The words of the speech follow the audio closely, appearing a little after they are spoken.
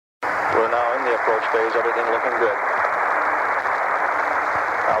We're now in the approach phase, everything looking good.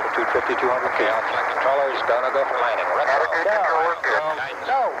 Altitude 5,200 feet. Okay, all flight controllers, gonna go for landing. Retro.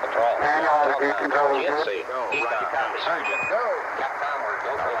 Go. Patrol. Altitude control. GNC. Ecom. Sergeant. Go. Capcom, we're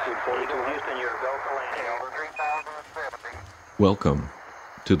go for Altitude landing. 42, Houston, you're go for landing. Over 3,070. Welcome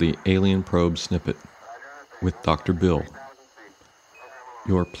to the Alien Probe Snippet with Dr. Bill,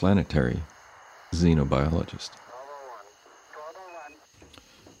 your planetary xenobiologist.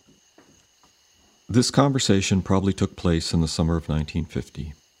 This conversation probably took place in the summer of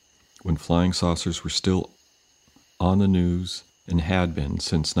 1950, when flying saucers were still on the news and had been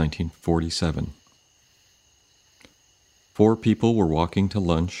since 1947. 4 people were walking to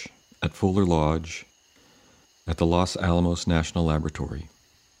lunch at Fuller Lodge at the Los Alamos National Laboratory.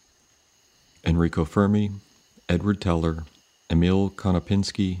 Enrico Fermi, Edward Teller, Emil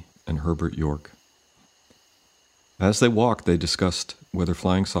Konopinski, and Herbert York. As they walked, they discussed whether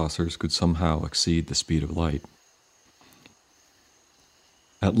flying saucers could somehow exceed the speed of light.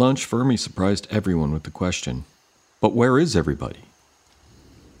 At lunch, Fermi surprised everyone with the question, "But where is everybody?"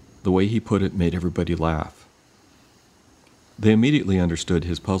 The way he put it made everybody laugh. They immediately understood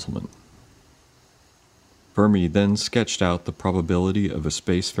his puzzlement. Fermi then sketched out the probability of a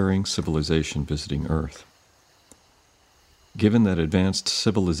spacefaring civilization visiting Earth. Given that advanced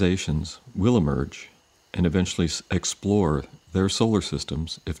civilizations will emerge and eventually explore their solar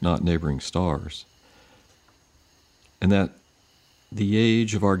systems, if not neighboring stars, and that the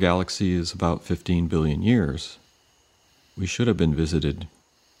age of our galaxy is about 15 billion years, we should have been visited,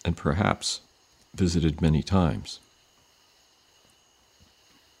 and perhaps visited many times.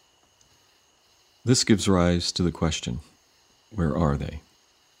 This gives rise to the question, where are they?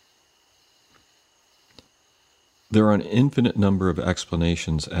 There are an infinite number of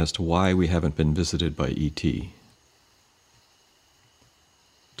explanations as to why we haven't been visited by ET.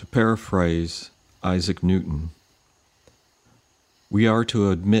 To paraphrase Isaac Newton, we are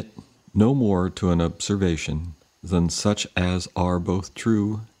to admit no more to an observation than such as are both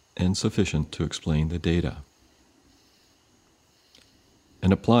true and sufficient to explain the data.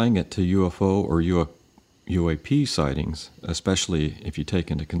 And applying it to UFO or UAP sightings, especially if you take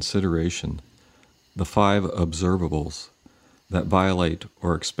into consideration the 5 observables that violate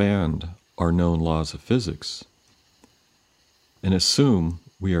or expand our known laws of physics, and assume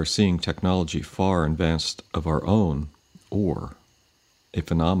we are seeing technology far advanced of our own, or a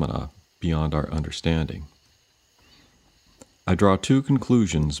phenomena beyond our understanding. I draw 2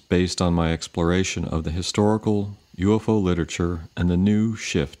 conclusions based on my exploration of the historical UFO literature and the new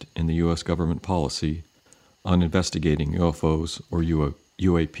shift in the U.S. government policy on investigating UFOs or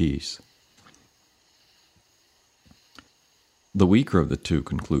UAPs. The weaker of the 2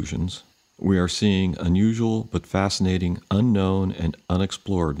 conclusions, we are seeing unusual but fascinating unknown and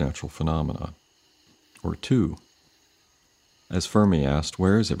unexplored natural phenomena. Or 2, as Fermi asked,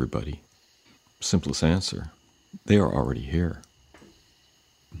 where is everybody? Simplest answer, they are already here.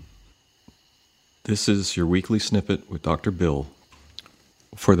 This is your weekly snippet with Dr. Bill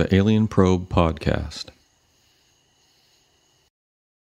for the Alien Probe podcast.